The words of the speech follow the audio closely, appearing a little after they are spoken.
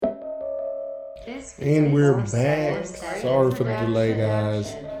And we're back. Sorry for the delay,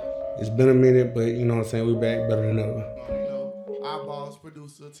 guys. It's been a minute, but you know what I'm saying? We're back better than ever. Our boss,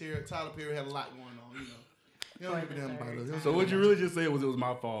 producer, Tyler Perry had a lot going on, He don't give a damn about us. So what you really just said was it was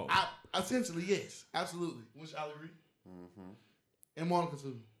my fault. Essentially, yes. Absolutely. Which I'll agree. Mm-hmm. And Monica,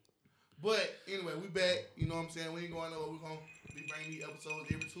 too. But, anyway, we back. You know what I'm saying? We ain't going nowhere. We're going to be bringing these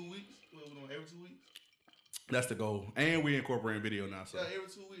episodes every 2 weeks. We're doing every 2 weeks. That's the goal. And we incorporating video now. So. Yeah, every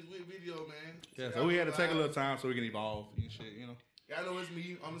 2 weeks. We video, man. Yeah, so we had to take a little time so we can evolve and shit, Y'all know it's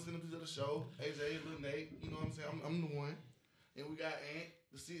me. I'm the centerpiece of the show. AJ, Lil Nate. You know what I'm saying? I'm the one. And we got Ant,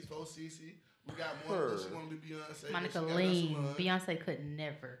 the 6'4" CC. We got Monica. She want to be Beyonce. Monica Lean. Beyonce could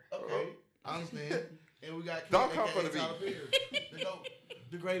never. Okay. I understand. And we got Don't come for the beat.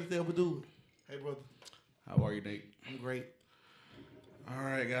 The greatest they ever do it. Hey, brother. How are you, Nate? I'm great. All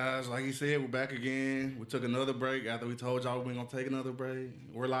right, guys. Like you said, we're back again. We took another break after we told y'all we we're going to take another break.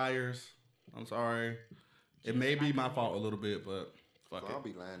 We're liars. I'm sorry. It may be my fault a little bit, but fuck it. I'll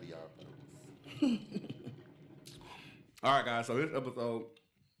be lying to y'all. All right, guys. So this episode,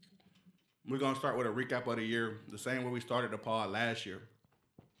 we're going to start with a recap of the year, the same way we started the pod last year.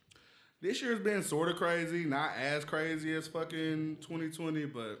 This year's been sort of crazy, not as crazy as fucking 2020,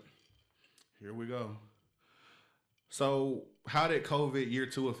 but here we go. So, how did COVID year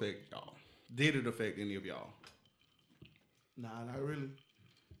 2 affect y'all? Did it affect any of y'all? Nah, not really.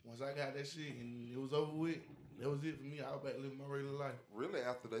 Once I got that shit and it was over with, that was it for me. I was back living my regular life. Really,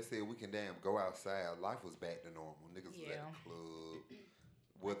 after they said we can damn go outside, life was back to normal. Niggas was at the club,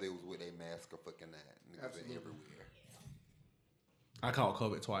 whether they was with a mask or fucking that. Niggas were everywhere. I caught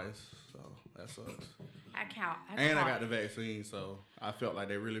COVID twice, so that sucks. I got the vaccine, so I felt like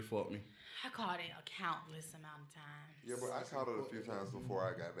they really fucked me. I caught it a countless amount of times. Yeah, but I caught it a few times before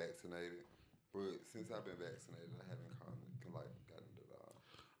I got vaccinated. But since I've been vaccinated, I haven't gotten it at all.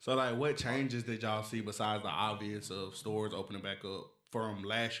 So, like, what changes did y'all see besides the obvious of stores opening back up from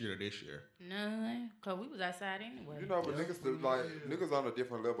last year to this year? None, because we was outside anyway. You know, but niggas on a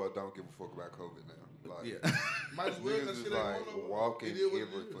different level don't give a fuck about COVID now. Like, yeah. Niggas is like walking every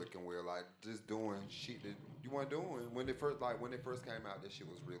fucking where, like just doing shit that you weren't doing when it first came out. That shit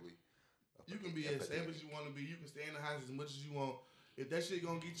was really. You can be as safe as you want to be. You can stay in the house as much as you want. If that shit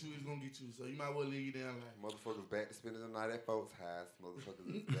gonna get you, it's gonna get you. So you might well leave you down like. Motherfuckers back to spending the night at folks' house. Motherfuckers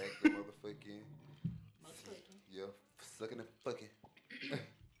is back to motherfucking. Yeah, sucking and fucking.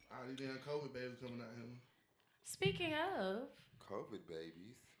 All these damn COVID babies coming out here. Speaking of COVID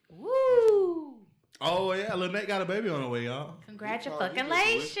babies. Woo! Oh yeah, Lil Nate got a baby on the way, y'all.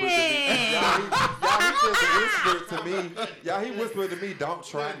 Congratulations! He whispered to me, "Don't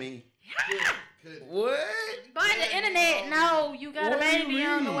try me." What? By the internet, no, you got a baby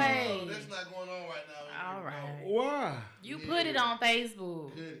on the way. No, that's not going on right now. All right. Why? You put it on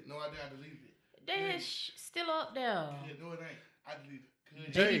Facebook. No, I deleted it. That's still up there. Yeah, no, it ain't. I deleted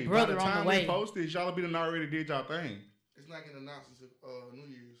it. Baby brother by the time on the way. we posted, y'all be done already did y'all thing. It's not getting announced until New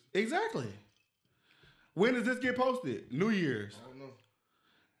Year's. Exactly. When does this get posted? New Year's. I don't know.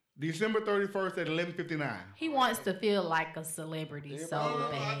 December 31st at 11:59. He wants to feel like a celebrity so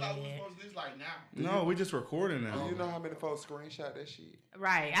bad. I thought we were supposed to do this like now. No, we just recording now. Do you know how many folks screenshot that shit?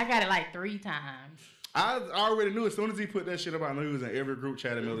 Right. I got it like 3 times. I already knew as soon as he put that shit up, I knew he was in every group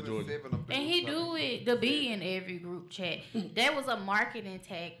chat in Middle Georgia. And he do it to be in every group chat. That was a marketing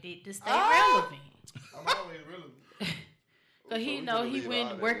tactic to stay relevant. I'm always relevant. Cause he know he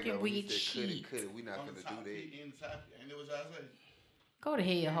went working with shit. We not gonna do that. In the topic, ain't that what y'all say? Go to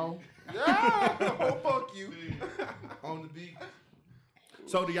hell, ho. Yeah, fuck you. On the beat.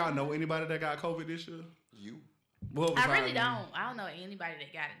 So do y'all know anybody that got COVID this year? You. I really don't. I don't know anybody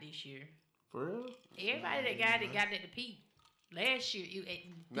that got it this year. For real? Everybody that got it at the peak. Last year,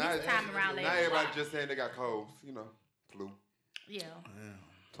 this time around last year. Now everybody just saying they got colds, flu. Yeah.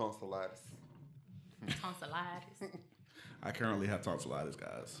 Tonsillitis. Tonsillitis. I currently have tonsillitis,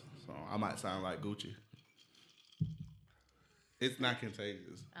 guys. So I might sound like Gucci. It's not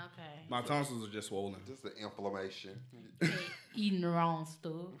contagious. Okay. My tonsils are just swollen. Just the inflammation. Eating the wrong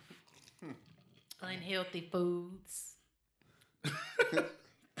stuff. Unhealthy foods.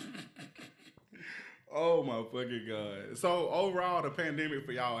 Oh my fucking God. So overall, the pandemic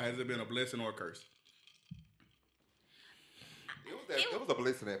for y'all, has it been a blessing or a curse? It was a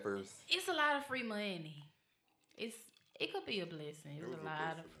blessing at first. It's a lot of free money. It could be a blessing. It was a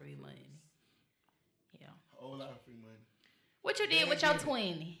lot of free money. Yeah. A whole lot of free money. What you did with your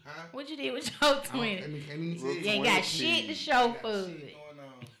 20? Huh? What you did with your 20? You ain't got shit to show for it.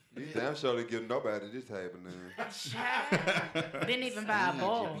 These damn sure they give nobody this type of name. Didn't even buy a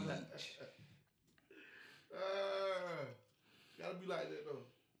ball. Gotta be like that though.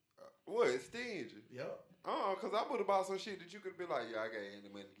 What? Sting? I would have bought some shit that you could be like, yeah, I got any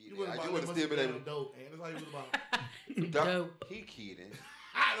money to get You it. would You have would have still been able dope, and that's how you would have bought. Dope. He kidding.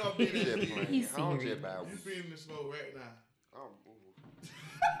 I don't He be just this. playing. He's I don't serious. just buy You feeling the smoke right now?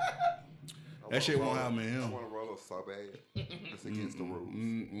 That shit won't happen to him. I want to roll up so bad. It's against the rules.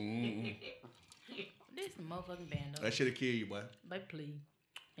 This the motherfucking band up. That shit'll kill you, boy. Baby, please.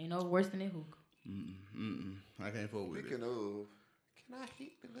 Ain't no worse than that hookah. I can't fuck with it. Speaking of, can I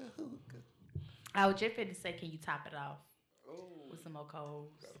hit the little hookah? I was just finna say, can you top it off Oh, with some more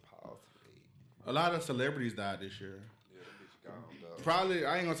coals? gotta pause for that. A lot of celebrities died this year. Yeah, that bitch gone, dog. Probably,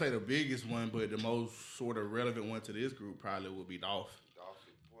 I ain't gonna say the biggest one, but the most sort of relevant one to this group probably would be Dolph.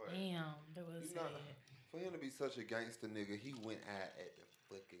 Dolphy, boy. Damn, that was You know, sad. for him to be such a gangster nigga, he went out at the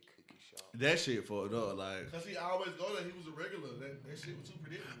fucking cookie shop. That shit fucked up, like. Cause he always go there. He was a regular. That shit was too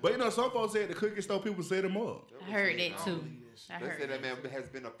predictable. But you know, some folks said the cookie store people set him up. I heard that too. believe that shit. I They heard said that that. man has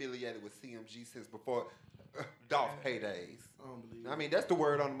been affiliated with CMG since before Dolph heydays. I don't believe I mean, that's the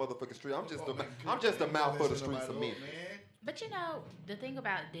word on the motherfucking street. I'm just a mouth for the streets of Memphis. man. But you know, the thing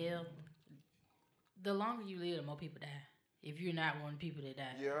about death, the longer you live, the more people die. If you're not one of the people that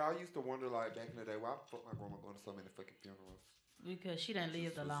die. Yeah, I used to wonder, like, back in the day, why the fuck my grandma going to so many fucking funerals? Because she done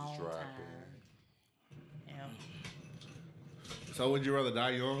lived a This is long dry, time. Yeah. So would you rather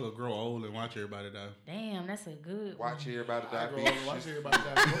die young or grow old and watch everybody die? Damn, that's a good one. Watch everybody I die, grow up and watch bitch. everybody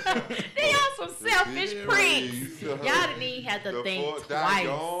die. They are some selfish Yeah, pricks. right. Y'all didn't even have to The think fuck die twice.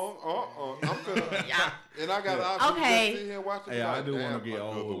 young? I'm gonna. Yeah. And I got an option Okay. to just sit here and watch it. Yeah, I like, do wanna damn, get my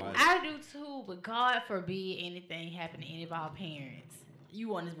old, brother like- was- I do too, but God forbid anything happen to any of our parents. You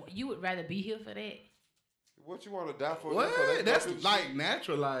would rather be here for that? What you want to die for? What? That's stupid like shit.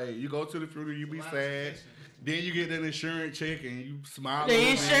 natural. Like you go to the funeral, you be sad. Then you get that insurance check and you smile. The a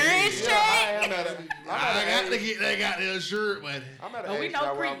little bit. insurance Yeah, check? I am at a, I got to age- get that goddamn shirt, but I'm at an Oh, we age know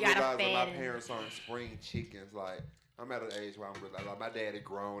now where Creek I'm got a realizing my fatty. parents aren't spring chickens. Like, I'm at an age where I'm realizing, like, my daddy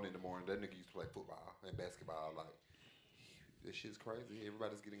grown in the morning. That nigga used to play football and basketball. Like, this shit's crazy.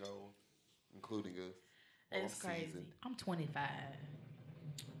 Everybody's getting old, including us. That's All crazy. season. I'm 25.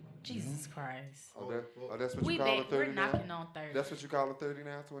 Jesus Christ. That's what We you call back. it, We're 30 now? knocking on 30. That's what you call it, 30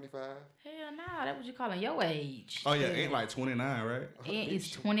 now, 25? Hell no, that's what you calling your age. oh yeah, ain't like 29, right? It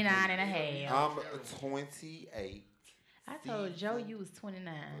is 29 and a half. I'm 28. I told Joe you was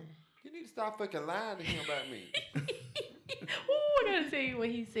 29. You need to stop fucking lying to him about me. Ooh, I gotta tell you what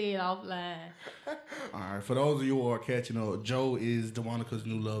he said offline. All right, for those of you who are catching up, Joe is DeMonica's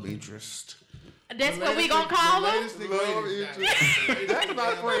new love interest. That's what we gonna call him? Love interest. That's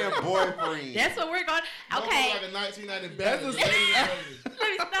my friend, boyfriend. That's what we're going to... Okay. Like a 1990 That's band. a-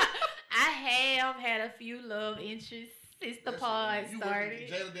 Let me stop. I have had a few love interests since the pod started.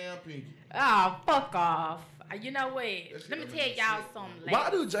 Jada damn Pinky. Oh, fuck off. You know what? That shit Let me don't tell make y'all sense. something. Why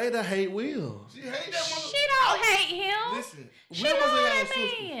do Jada hate Will? She hate that mother. She don't hate him. Listen, She Will love wasn't that have a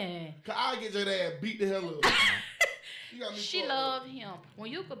sister. man. Cause I get Jada ass beat the hell up. You got me She fucked love him.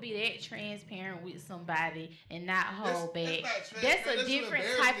 When you could be that transparent with somebody and not hold That's back, not that's transparent. a That's different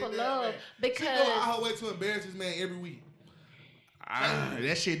embarrassing type of to that love. man. She Because go out her way to embarrass this man every week.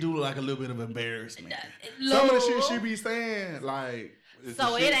 That shit do look like a little bit of embarrassment. love, Some of the shit she be saying, like, It's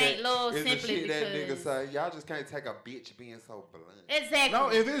So the it shit ain't love it's the simply shit that nigga because- say, y'all just can't take a bitch being so blunt. exactly. no,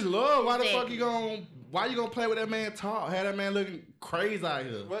 if it's love, why the fuck Exactly. you gon' why you gonna play with that man talk? Have that man looking crazy out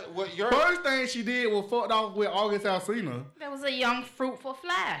here. What your First thing she did was fucked off with August Alsina. That was a young fruitful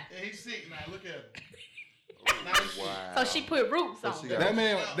fly. And he's sick now. Look at him. wow. So she put roots on she it.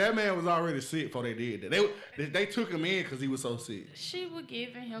 got- That man was already sick before they did that. They took him in because he was so sick. She was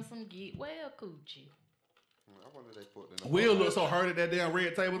giving him some get well coochie. I wonder they put in the Will looked so hurt at that damn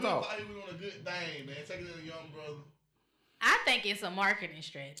red table We talk. thought he was on a good thing, man. Taking in a young brother. I think it's a marketing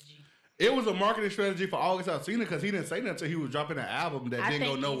strategy. It was a marketing strategy for August Alsina because he didn't say nothing until he was dropping an album that I didn't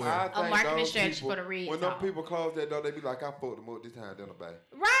go think nowhere. I a think marketing those strategy people- for the red When talk. them people close that door, they be like, I fucked them up this time, then bye.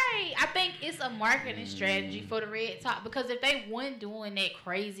 Right. I think it's a marketing strategy for the red top because if they weren't doing that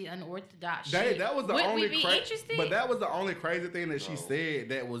crazy unorthodox shit, That was the would only we be interested? But that was the only crazy thing that she No. said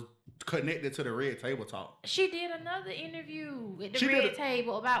that was connected to the red table talk. She did another interview at the She did red a-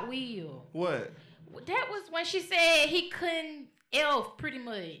 table about Will. What? That was when she said he couldn't elf pretty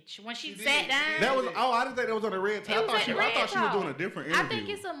much. When she She sat did. down. That was I didn't think that was on the red It table. was at the I Red thought she was Talk. doing a different interview. I think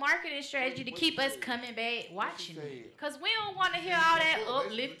it's a marketing strategy to What keep she us said? coming back watching said? it. Because we don't want to hear all that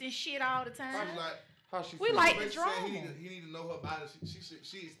Basically. uplifting shit all the time. Probably like, How she We feel? like- the basically saying drama. he need to know her body.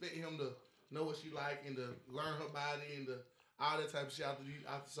 She expect him to know what she like and to learn her body and to all that type of shit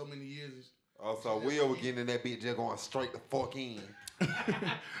after so many years. Oh, so Will was getting in that bitch just going straight the fuck in.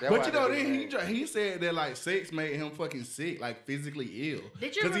 But you know, then he said that like sex made him fucking sick, like physically ill,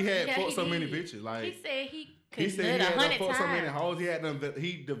 Did you because he had yeah, fucked so many did. bitches. Like he said he He Cause said nut he had 100 fucked so many times. hoes.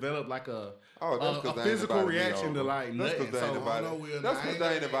 He developed like a That's 'cause they ain't physical invited me reaction to over. like That's 'cause nutting. they ain't So, invited. I don't know, Will. That's I because ain't they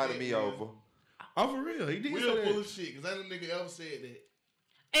ain't never invited had me that, over. oh, for real, he did Will say full that. of shit because ain't no nigga ever said that.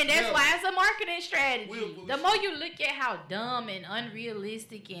 And that's Yeah. why it's a marketing strategy. We'll push The it. more you look at how dumb and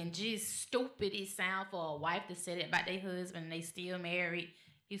unrealistic and just stupid it sounds for a wife to say that about their husband and they still married,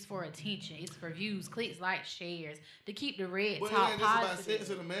 it's for attention. It's for views, clicks, likes, shares, to keep the red But it top ain't just about positive. sex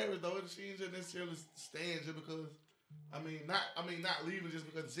in the marriage though. She ain't just necessarily staying just because. Not leaving just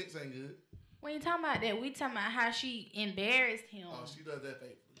because the sex ain't good. We ain't talking about that. We talking about how she embarrassed him. Oh, she does that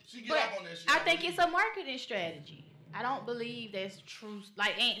faithfully. She get But up on that shit. I think it's a marketing strategy. I don't believe that's true.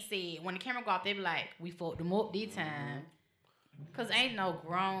 Like Aunt said, when the camera go off, they be like, we fucked them up this time. Because ain't no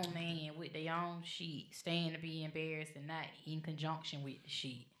grown man with their own shit staying to be embarrassed and not in conjunction with the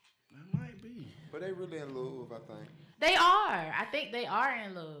shit. That might be. But they really in love, I think. They are. I think they are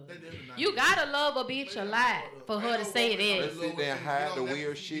in love. They definitely not. You gotta love a bitch a lot for her to say They that. sit there and hide the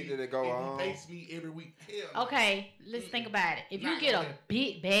weird shit that go on. He pays me every week. Hell no. Okay, let's think about it. If you Not get gonna a happen.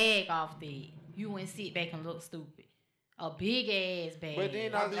 big bag off that, you wouldn't sit back and look stupid. A big ass bag. But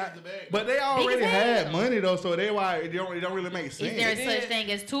then How big is the bag? But they already as had hell. money though, so they why it don't really make sense. is there such thing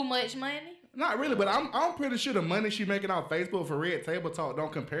as too much money? Not really, but I'm pretty sure the money she making off Facebook for Red Table Talk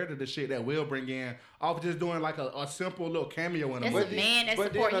don't compare to the shit that Will bring in off just doing like a simple little cameo in a That's movie. a man that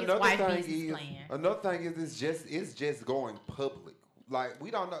But support then his another wife thing business is, plan. another thing is it's just going public. Like we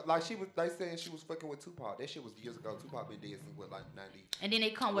don't know. Like they saying she was fucking with Tupac. That shit was years ago. Tupac been dead since what, like 90. And then they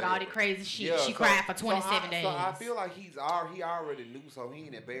come with all the crazy shit. Yeah, She cried for 27 days. So I feel like he already knew, so he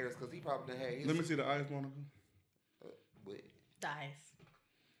ain't embarrassed because he probably done had his. Let me see the ice, Monica. Wait, Dice.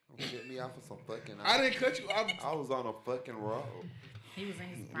 don't get me out for some fucking. I didn't cut you. I was on a fucking roll. He was in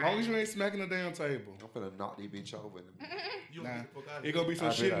his As long as you prime. ain't smacking the damn table. I'm finna knock this bitch over. You Nah, get the fuck out of it here. gonna be some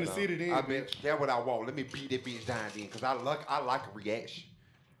I shit bet in the I city don't. then. I bet that's what I want. Let me beat that bitch down then, cause I like a reaction.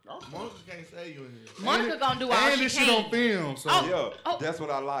 Monica can't say you in here. Monica gonna do all And she this shit on can. film, so Oh. Yeah, that's what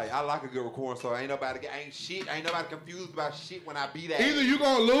I like. I like a good recording, so ain't nobody confused about shit when I beat that. either you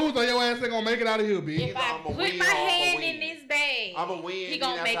gonna lose or your ass ain't gonna make it out of here, bitch. If I I'ma put win my or I'ma hand win. in this bag, I'ma win. he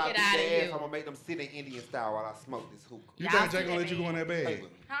gonna then make after it I out of beat their ass, here. I'm gonna make them sit in Indian style while I smoke this hookah. You Y'all think see Jay gonna that let you go in that Hey, bag?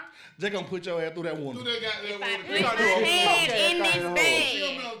 look. Huh? Jay gonna put your ass through that Do woman. that goddamn If I woman. put gotta my do a hand podcast in thing, this hoe. She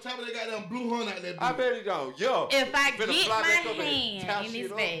on bag, top of that goddamn blue horn out that I bitch. bet he don't. Yo, if I finna get fly my back up and hand tie in shit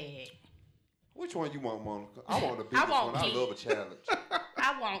this up. bag, Which one you want, Monica? I want the biggest want one. I Keith. love a challenge.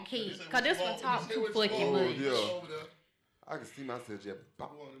 I won't keep. Cause this one talk too Oh, fucking much. yeah. I can see myself just.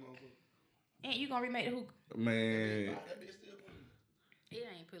 bop. Ain't you gonna remake the hook? Man, It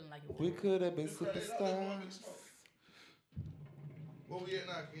ain't pulling like it We was. could have been superstars. Where we at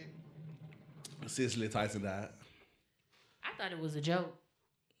now, kid? Cicely Tyson died. I thought it was a joke.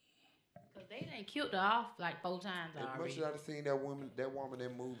 Cause they done killed her off like 4 times As much already. as I've seen that woman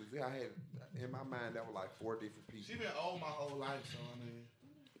in movies, I had in my mind that was like 4 different She people. been old my whole life, so I mean,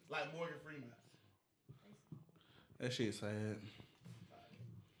 like Morgan Freeman. That shit sad.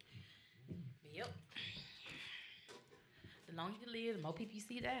 Yep. The longer you live, the more people you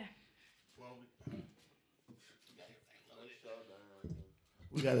see die. Well,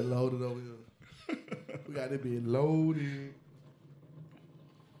 we got it loaded over here. We got it being loaded.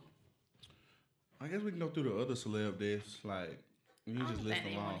 I guess we can go through the other celeb deaths. Like, you I just don't list think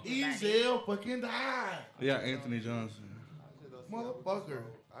them they all. wanna- Ezel fucking died. Yeah, Anthony Johnson. Motherfucker.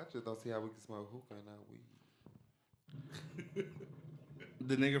 I just don't see how we can smoke hookah and not weed.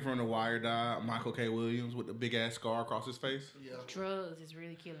 The nigga from The Wire died, Michael K. Williams, with the big ass scar across his face. Yeah. Drugs is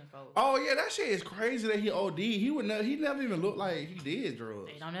really killing folks. Oh yeah, that shit is crazy that he OD. He never even looked like he did drugs.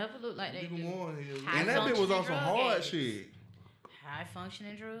 They don't ever look like they Even do. more in here. High And that bitch was on some functioning drug hard addicts. shit. High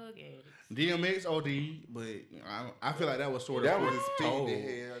functioning drug addicts. DMX OD, but I feel like that was sort of That was his told. speed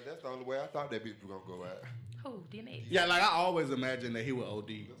in hell. That's the only way I thought that bitch was gonna go out. Who? DMX? Yeah, like I always imagined that he would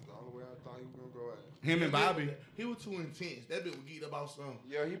OD. That's the only way I thought he was gonna go out. Him and Bobby. He was too intense. That bitch would get up out something.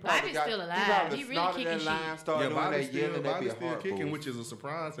 Yeah, he probably Bobby's got. still alive. He probably He really snorted kicking that line, shit. started Yeah, doing Bobby's that yelling. That'd be a still heart kicking, boost. which is a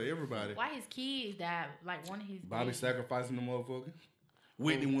surprise to everybody. Why his kids died? Like one of his. Bobby babies. sacrificing the motherfucker.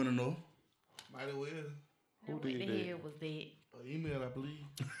 Whitney wanna know. Might as well. Who What did the that? hell was that? An email, I believe.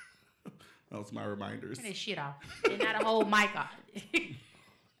 Those my reminders. Turn that shit off. And not a whole mic on.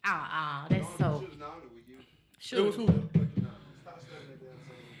 That's so. It was Sure. who? Stop studying that damn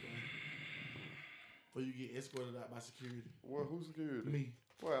same thing. Before you get escorted out by security. Well, who's scared? Me.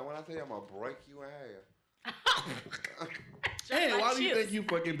 Well, when I tell you I'm gonna break you in half. Hey, like why do you chips. think you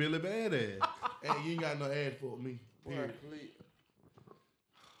fucking Billy Badass? Hey, you ain't got no ad for me. Boy, Period. please.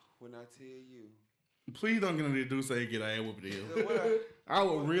 When I tell you, Please don't get into do say get our whooped deal. What? I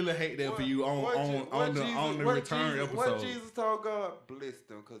would really hate that for you on the return episode. What Jesus told God, bless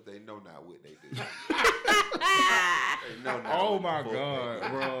them because they know not what they do. They know not Oh what my the fuck God, they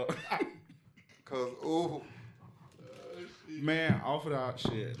do. bro. Cause ooh, Man, off of that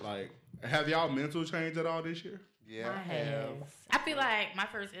shit, like, have y'all mental changed at all this year? yeah, I have. I feel like my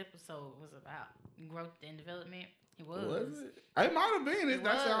first episode was about growth and development. It was. Was it? It might have been. It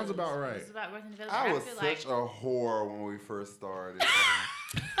That was. sounds about right. It was about growth and development. I was feel such a whore when we first started.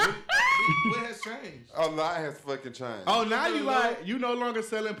 What has changed? A lot has fucking changed. Oh, now you no longer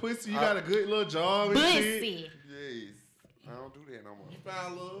selling pussy. You got a good little job and shit. Bussy. Yes, I don't do that no more. You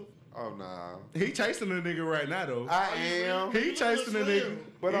found love. Oh nah, He chasing a nigga right now though. I am. He chasing a nigga.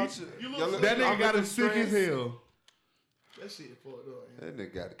 But I'm That nigga got him sick as hell. That shit fucked up. Man. That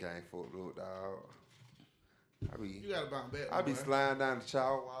nigga got the game fucked up, dog. You gotta bounce back. I be boy. sliding down the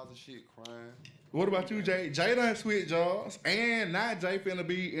shower walls and shit, crying. What about you, Jay? Jay done switch jobs, and now Jay finna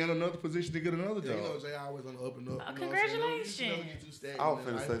be in another position to get another Yeah, you know job. Jay always on the up and up. Oh, you know what I'm saying? congratulations. You never get too stagnant I was in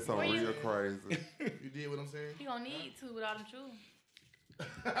finna life. say something Where you- real crazy. You did what I'm saying? He gonna need to without them shoes.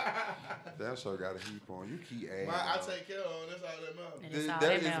 That show got a heap on. You keep adding. I on. take care of. That's all that matters. And it's all There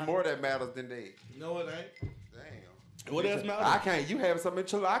that is matters. more that matters than that. No, it ain't. Damn. What else I matters? can't. You have something in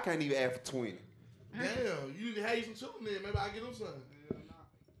Chula. I can't even add for 20. Damn, you need to have you some children then. Maybe I get them some.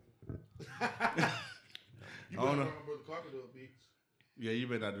 You I don't better know. run my brother carpet up, bitch. Yeah, you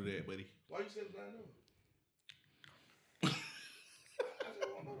better not do that, buddy. Why you sitting down there?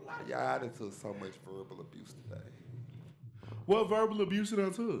 Y'all I done took so much verbal abuse today. What verbal abuse you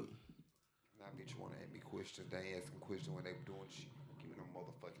done took? Now, bitch, want to ask me questions. They ain't asking questions when they were doing shit. Give me no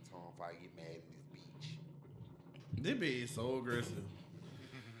motherfucking time before I get mad in this bitch. This bitch is so aggressive.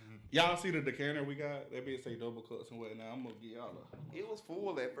 Y'all see the decanter we got? That bitch say double cuts and whatnot. I'm gonna get y'all a. It was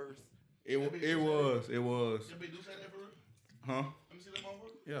full at first. It was. That bitch do say that for real? Huh? Let me see that motherfucker.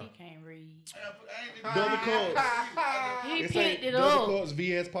 Yeah. He can't read. Double cuts. He It say picked it double up. cuts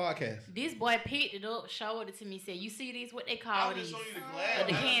VS podcast. This boy picked it up, showed it to me, said, "You see these? What they I call was just these? showing you the A glass.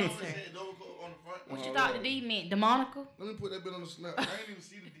 decanter. I said double coat on the front. What you thought the D meant? Demonica? Let me put that bit on the snap. I ain't even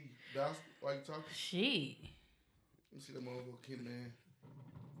see the D. That's why you talking. Shit. Let me see that motherfucker kid, man.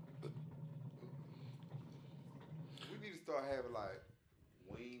 We need to start having like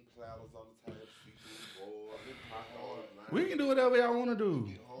wing platters on the table, seafood boil, We can do whatever y'all want to do.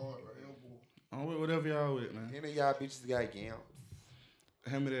 Get hard right here, boy. I'm with whatever y'all with, man. Any of y'all bitches got gamps?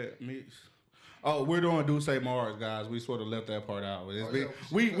 Hand me that mix. Oh, we're doing Do Say Mars, guys. We sort of left that part out. It's Oh, been-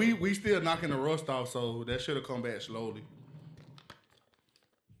 yeah, we still knocking the rust off, so that should have come back slowly.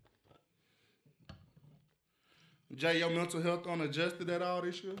 Jay, your mental health unadjusted at all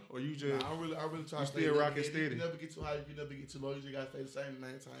this year, or you just? Nah, I really try You to stay still level rocking headed. steady? You never get too high. You never get too low. You just gotta stay the same and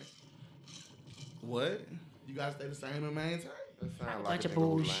maintain. What? You gotta stay the same and maintain. That sound Bunch like a of nigga who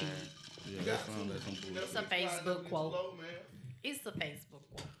bullshit. lying. Yeah, that sounds like some bullshit. It's a Never get too high, Facebook never get too quote. low, man. It's a Facebook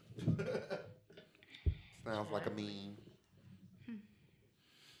quote. Sounds like a meme.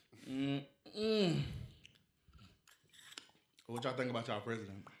 What y'all think about y'all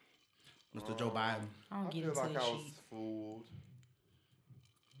president, Mr. Joe Biden? I don't I get feel into like that I shit. was fooled.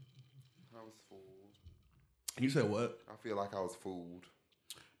 I was fooled. You said what? I feel like I was fooled.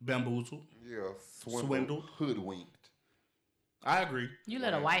 Bamboozled. Yeah, swindled. Swindled. Hoodwinked. I agree. You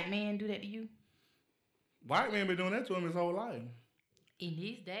let a white man do that to you? White man been doing that to him his whole life. In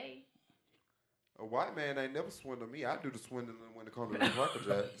his day? A white man ain't never swindled me. I do the swindling when it comes to the Cracker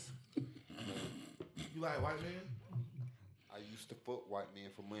Jacks. You like white man? I used to fuck white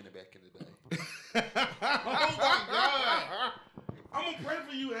men for money back in the day. Oh my god! I'm gonna pray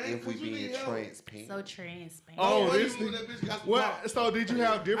for you, Hank. If we 'cause you being need help. transparent. So transparent. Oh, Why you this moving that bitch got some What? pop? So did you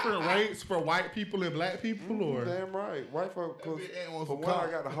have different rates for white people and black people, or? Damn right. White folk, cause bitch ain't want for some one, I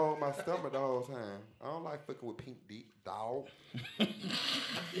cock. got to hold my stomach the whole time. I don't like fucking with pink dick, dog.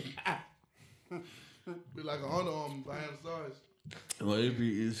 Be like an underarm behind the stars. Well, it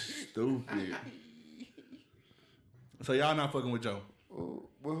is stupid. So y'all not fucking with Joe?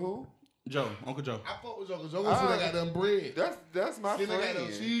 With who? Joe, Uncle Joe. I fuck with Joe, cause Joe gonna say they got them bread. That's my Then they got them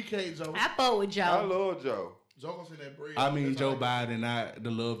friend. cheesecake, Joe. I fought with I Joe. love Joe. Joe gonna say that bread. I mean That's Joe all I Biden, not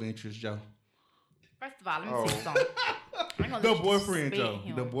the love interest Joe. First of all, let me Oh. see something. I'm gonna The let you boyfriend spit Joe.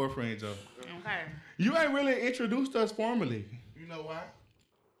 him. The boyfriend Joe. Okay. You ain't really introduced us formally. You know why?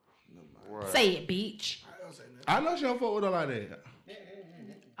 Right. Say it, bitch. I don't say nothing. I know she don't fuck with her like that.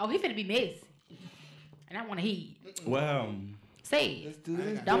 Oh, he finna be messy. And I wanna hear. Well, Say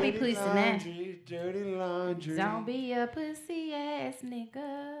it. Don't be pussy now. Dirty laundry. Don't be a pussy ass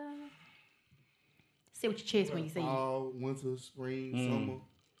nigga. Say with your chest when you say it. Fall, winter, spring, Mm. summer.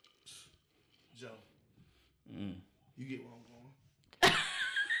 Joe. You get where I'm going.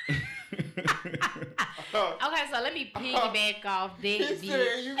 Okay, so let me piggyback off that. He bitch.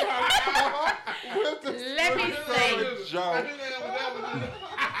 said you got with the Let me say. joke.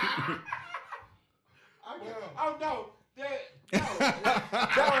 Oh no,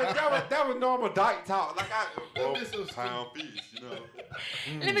 that was normal dyke talk. Like pound feast, you know.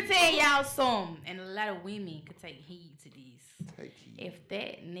 Let me tell y'all something, and a lot of women could take heed to this. Take heed. If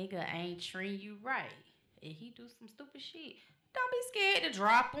that nigga ain't treating you right, and he do some stupid shit, don't be scared to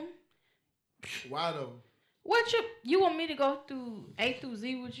drop him. Why though? What you want me to go through A through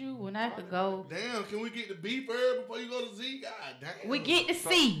Z with you when I could go? Damn, can we get the B first before you go to Z? God damn. We get to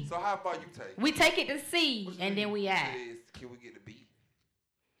C. So how far you take? We take it to C, and then we out. Can we get the B?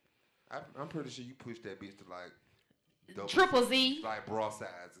 I'm pretty sure you pushed that bitch to like Triple Z. like bra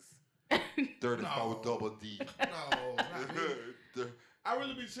sizes. 34 double D. No, not me. I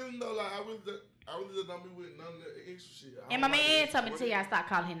really be chilling though. Like I really just don't be with none of the extra shit. I And don't my like man that. told me to tell you I stop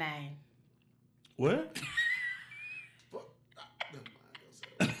calling his name. What? Fuck. Never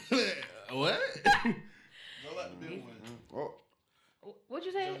mind. What? Don't like the big one. Oh, What'd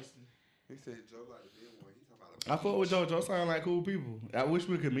you say? Justin. he said Joe like the big one. He talking I fuck with JoJo. Sound like cool people. I wish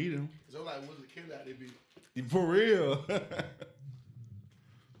we could meet him. Joe like was a kid out there, bitch. For real.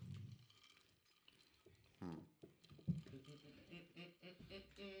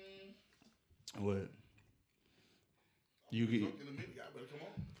 What? You get. Drunk in a minute, y'all better come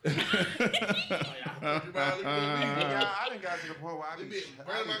on. Yeah, I done got to the point where I be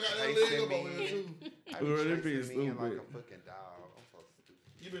Brandon, I got that leg chasing up over me. there too. I Bro, they be be chasing me like a stupid. fucking dog. I'm so stupid.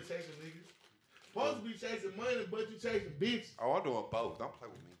 You been chasing niggas. Supposed to be chasing money, but you chasing bitches. Oh, I'm doing both. Don't play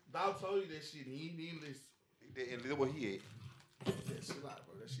with me. Dog told you that shit. He didn't listen. And look what he ate. That shit out,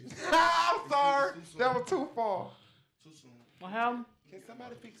 bro. That shit. I'm sorry. Too soon. That was too far. Too soon. What happened? Can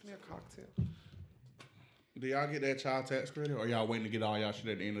somebody fix me a cocktail? Do y'all get that child tax credit, or y'all waiting to get all y'all shit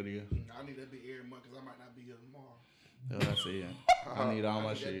at the end of the year? I need that bit every month because I might not be here tomorrow. That's what I said. I need all my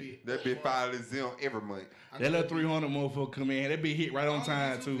I need shit. That bitch finally zero every month. That little 300 motherfucker come in. That be hit right on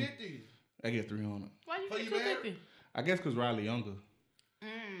time too. 250. I get 300. Why you For get you 250? I guess cause Riley younger,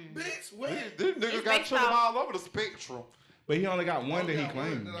 Bitch, when? This nigga It's got based children off- all over the spectrum. but he only got one that he Got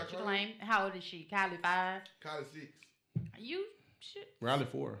claimed. that I What you claim? How old is she? Kylie 5? College 6. You should Riley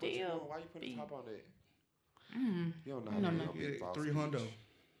 4. still. Why you putting be- top on that? Mm. You don't know. No, how to no. be a big boss 300. bitch.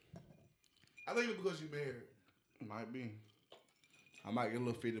 I think it's because you married. Might be. I might get a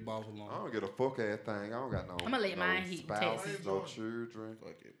little 50 balls along. I don't get a fuck ass thing. I don't got no. I'ma let no mine hit spouse, Texas. no children.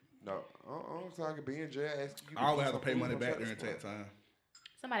 Fuck it. No, so I could be in jail. Asking you I always have to do pay some money food, back I'm during trying to tax time.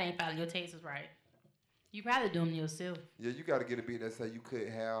 Somebody ain't filing your taxes right. You probably doing them yourself. Yeah, you got to get a bit that say you could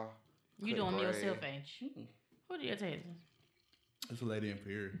have. You couldn't doing them brag. yourself, ain't you? Who do your taxes? It's a lady in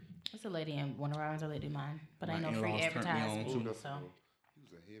Perry. It's a lady in one of ours. I let do mine, but My ain't no free in-laws turned me on, advertising. too. Ooh, that's So cool. He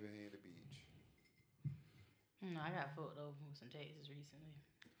was a heavy-handed bitch. I got fucked over with some taxes recently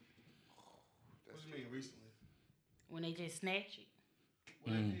What you mean recently? when they just snatch it,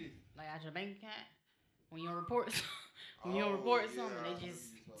 What I did? like out your bank account. When you don't report, when you don't report yeah, something, I they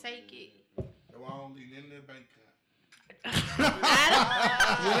just remember you take told me it. That's why I don't leave in their bank account.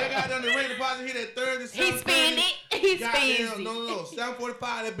 I When they got done the rate deposit hit at 30, don't, he spend it. He spends it. No.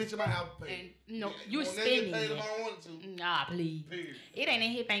 745, that bitch in my house pay. And, no, you Won't never spending get paid it. if I don't want to. Nah, please. Period. It ain't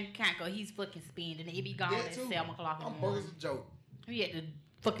in his bank account because he's fucking spending it. It be gone That at too. 7 o'clock in I'm the broke morning. as a joke. He at the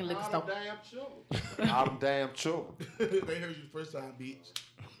fucking liquor All store. them damn children. All them damn children. They heard you the first time, bitch.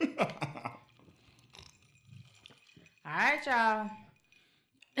 All right, y'all.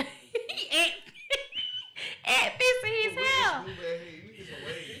 Aunt Fissy his hair. Move that head. You need some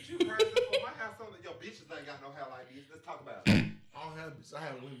waves. You crazy for my house? Something your bitches ain't got no hair like this. Let's talk about it. I don't have bitches. I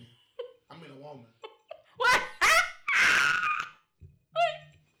have women. I'm in a woman. What?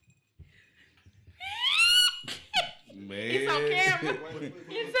 Man. It's on camera.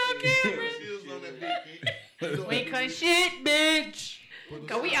 It's on camera. Shields on that big kid. We ain't cut shit, bitch.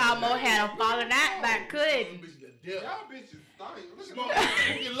 Cause we almost had a falling out by couldn't. Y'all bitches stink. Look Smoke.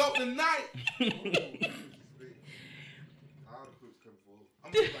 at You get low tonight. all the cooks come forward.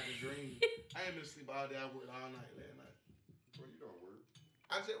 I'm just like a dream. I ain't been asleep all day. I worked all night last night. Bro, you don't work.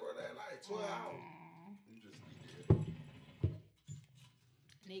 I just worked that night, 12 hours. You just eat it.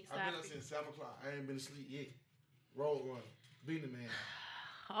 Nick, I've been up stop since 7 o'clock. I ain't been asleep yet. Road run. Being the man.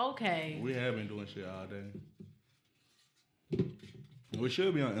 it. Okay. We have been doing shit all day. We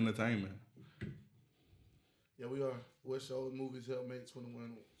should be on entertainment. Yeah, we are. What shows, movies help make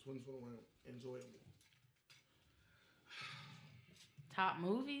 2021 enjoyable? Top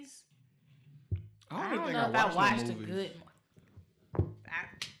movies. I I don't don't think know I if I watched watched no a movies. good one.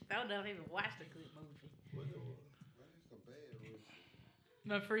 I don't know if I even watched a good movie.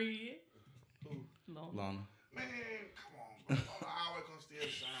 My friend. Who? Lana. Man, come on, bro. I always gonna steal the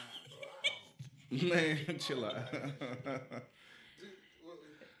shine, bro. Man, chill out.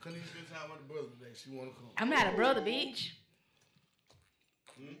 Couldn't even spend time with the brother today. She wanna come. I'm not a brother, bitch.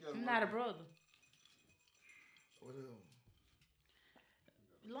 I'm not a brother. What else?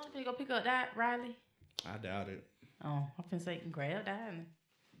 You long to go pick up that, Riley? I doubt it. Oh, I'm finna say grab that.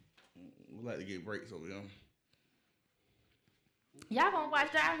 We like to get breaks over here. Y'all gonna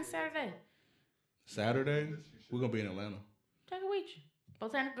watch that on Saturday? Saturday, we're gonna be in Atlanta. Take it with you.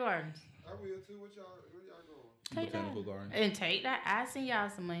 Botanical Gardens. I will too. Where y'all going? Take Botanical that. Gardens. And take that. I send y'all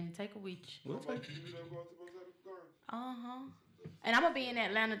some money. Take it with you. We'll take it. You going to Botanical Gardens? Uh-huh. And I'm gonna be in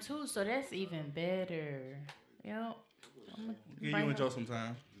Atlanta too, so that's even better. Yep. Yeah, you enjoy some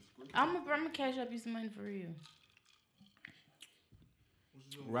time. I'm gonna cash up you some money for real.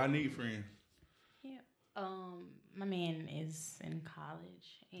 Rodney friend. Yeah. My man is in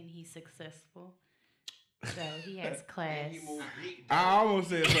college and he's successful. So he has class. I almost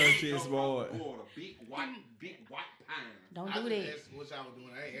said some shit, smart. Big white pine. Don't I do just that. asked what y'all were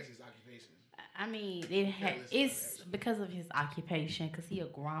doing. I ain't asked his occupation. I mean, listen it's to that. because of his occupation, because he a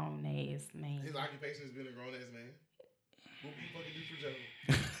grown ass man. His occupation has been a grown ass man. What you fucking do for Joe?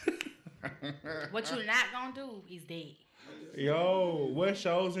 What you not gonna do is that. Yo, what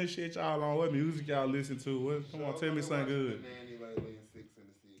shows and shit y'all on? What music y'all listen to? Come on, tell me something good. Nanny lately in Six in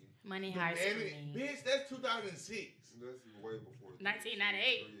the City. Money High School. Bitch, that's 2006. That's way before.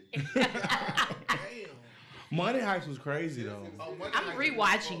 1998. Damn. Money Heist was crazy though. Oh, Money I'm Heist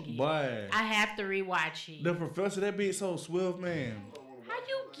rewatching it. Boy, I have to rewatch it. the professor, that bitch so swift, man. How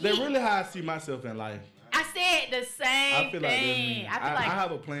you That's get? really how I see myself in life. I said the same I feel like that's thing. me. I feel I like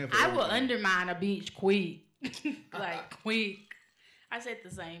have a plan for I will everything. undermine a bitch quick. Like quick. I said the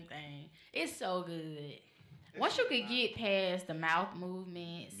same thing. It's so good. Once you could get past the mouth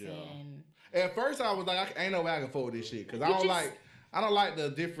movements Yeah. and At first, I was like, ain't no way I can afford this shit because I You don't just- like the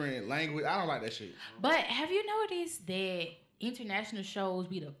different language. I don't like that shit. but have you noticed that international shows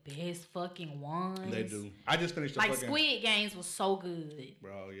be the best fucking ones? They do. I just finished the Like fucking Squid Games was so good.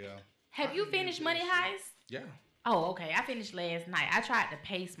 bro. Yeah, Have you finished Money Heist? yeah. Oh, okay. I finished last night. I tried to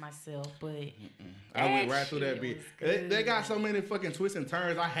pace myself, but I went that right through that shit bit. was They got good. so many fucking twists and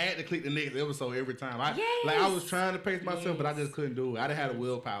turns. I had to click the next episode every time. I Yes. was trying to pace myself, but I Yes. just couldn't do it. I didn't have the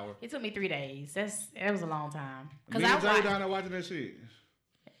willpower. It took me 3 days. That was a long time. Me Cause and I Jay watched, down there watching that shit.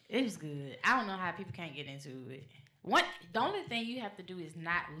 it was good. I don't know how people can't get into it. The only thing you have to do is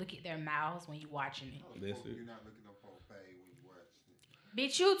not look at their mouths when you're watching it. That's it. You're not looking up on Faye when you watch it.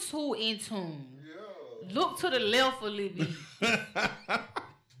 Bitch, you too in tune. Yeah. Look to the left a little bit.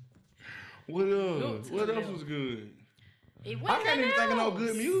 What Look else? to What the else left. was good? It I wasn't can't even think of no else.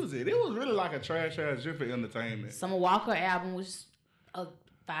 good music. It was really like a trash ass just for entertainment. Summer Walker album was a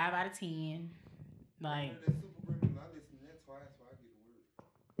 5 out of 10. Like That Super Green, I listen to that twice before I get to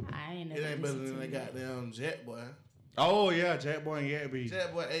work. I ain't It never ain't better listened than to that it. goddamn Jet Boy. Oh yeah, Jack Boy and Yabby.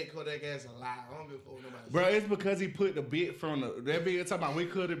 Jet Boy ate Kodak ass alive. I don't give a fuck what nobody Bro, say. it's because he put the bit from that bit talking about we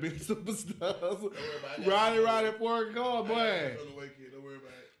could have been superstars. Don't worry about it. Riding for a car, Don't boy. worry kid. Don't worry about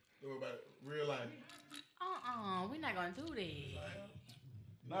it. Don't worry about it. Real life. We're not gonna do that.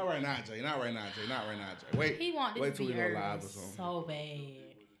 Not right now, Jay. Not right now, Jay. Not right now, Jay. Wait. He want this Wait to till be we go heard live or something. so bad.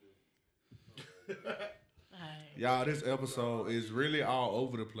 Y'all, this episode is really all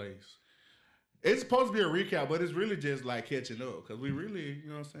over the place. It's supposed to be a recap, but it's really just like catching up because we really, you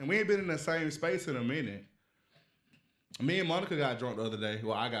know what I'm saying? We ain't been in the same space in a minute. Me and Monica got drunk the other day.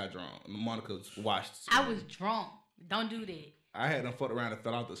 Well, I got drunk. Monica watched. I was drunk. Don't do that. I had them fucked around and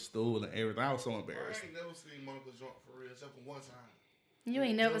fell off the stool and everything. I was so I embarrassed. ain't never seen Monica drunk for real except for one time. You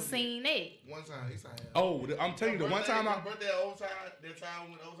ain't never seen that. One time, he said. Oh, I'm telling you, the one time my I. birthday old time, that time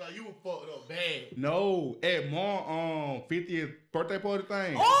when old time you were fucked up bad. No, at Mom 50th birthday party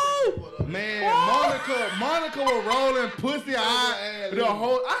thing. Oh, Man, Oh! Monica was rolling pussy eye the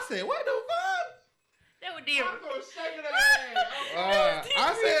whole. I said, what the fuck? that was different. gonna shake it ass.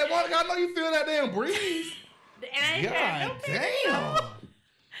 I said, Monica, I know you feel that damn breeze. And I ain't had no God picture. damn.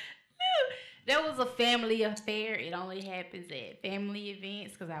 That was a family affair. It only happens at family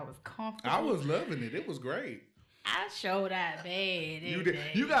events because I was comfortable. I was loving it. It was great. I showed out bad. You that did.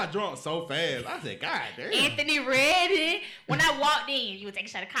 day. You got drunk so fast. I said, God damn. Anthony Redden. When I walked in, you would take a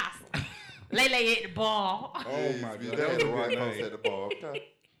shot of Costa. Lele at the bar. Oh my Yes, God. that was the a right good host night. at the bar. Okay.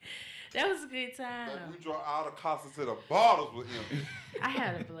 That was a good time. Like, we draw all the Costas to the bottles with him. I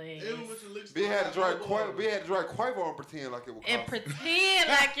had a blast. Even with your lips We had to drink still Quavo. We had to drink Quavo and pretend like it was And Costa. pretend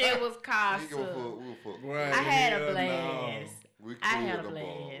like it was We give a fuck. Costa. We give a fuck. Right, I had a hell blast. no. We I had a cleared the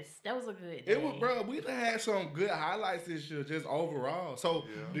ball. blast. That was a good day. It was, bro. We done had some good highlights this year, just overall. So,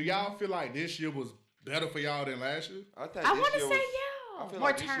 Yeah. do y'all feel like this year was better for y'all than last year? I think I this want to year say was, yeah. I feel More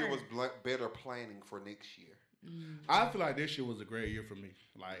like this year turn. was better planning for next year. I feel like this year was a great year for me.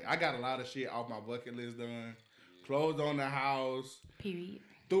 Like, I got a lot of shit off my bucket list done. Closed on the house. Period.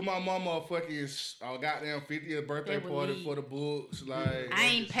 Threw my mama a fucking goddamn 50th birthday That was party lit. for the books. Like, I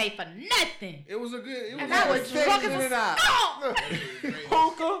ain't pay for nothing. it was a good. It was And I was drunk as a skunk.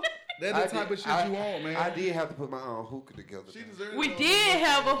 Hookah. That's the type of shit you want, man. I did have to put my own hookah together. She man. deserves We it. did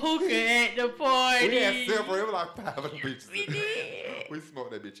have a hookah at the party. We had several. It was like 5 of the bitches. We did. We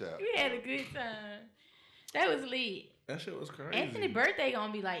smoked that bitch out. We had a good time. That was lit. That shit was crazy. Anthony's birthday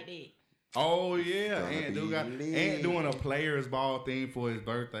gonna be like that. Oh yeah, Gonna Ant be lit. doing a players ball theme for his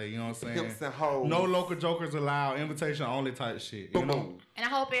birthday. You know what I'm saying? Pimps and hoes. No local jokers allowed. Invitation only type shit. You Boom, know. boom. And I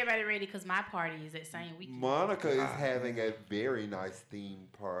hope everybody ready because my party is that same weekend. Monica is having a very nice theme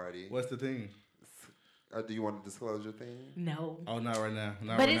party. What's the theme? Do you want to disclose your theme? No. Oh, not right now.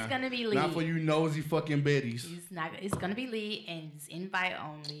 Not But right it's now. gonna be Not lit. for you nosy fucking Bettys. It's gonna be lit and it's invite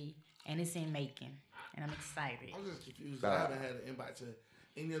only and it's in Macon. And I'm excited. I'm just confused. I haven't had an invite to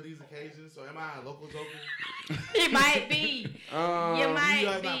any of these occasions. So am I a local joker? It might be. You Um, might You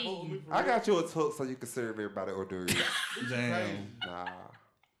guys not vote with me be. for I real? got you a tux so you can serve everybody hors d'oeuvres. Damn. Crazy. Nah.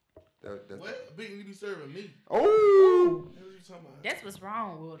 That's What? Big, you be serving me. Oh! What are you talking about? That's what's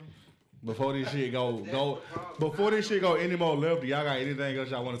wrong with him. Before this shit before this shit go any more left, y'all got anything else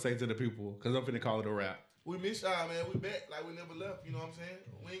y'all want to say to the people? Cause I'm finna call it a wrap. We miss y'all, man. We back like we never left. You know what I'm saying?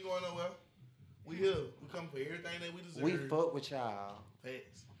 We ain't going nowhere. We here. We come for everything that we deserve. We fuck with y'all.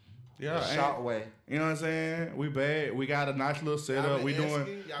 Facts. Yeah, A short way. you know what I'm saying? We bad. We got a nice little setup. Y'all We been doing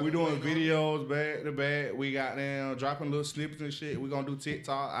asking, y'all we been doing waiting on videos back to back. We got them dropping little snippets and shit. We gonna do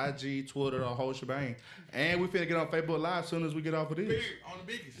TikTok, IG, Twitter, the whole shebang. And we finna get on Facebook Live as soon as we get off of this. Big on the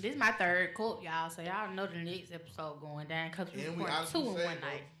biggest. This is my third cup, y'all. So y'all know the next episode going down because we And we recorded 2 in honestly one say,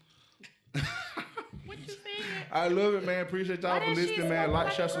 night. What you said? I love it, man. Appreciate y'all Why for that shit listening, man. smoke Like,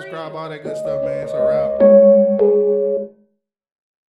 like share, a subscribe, grill? all that good stuff, man. It's a wrap.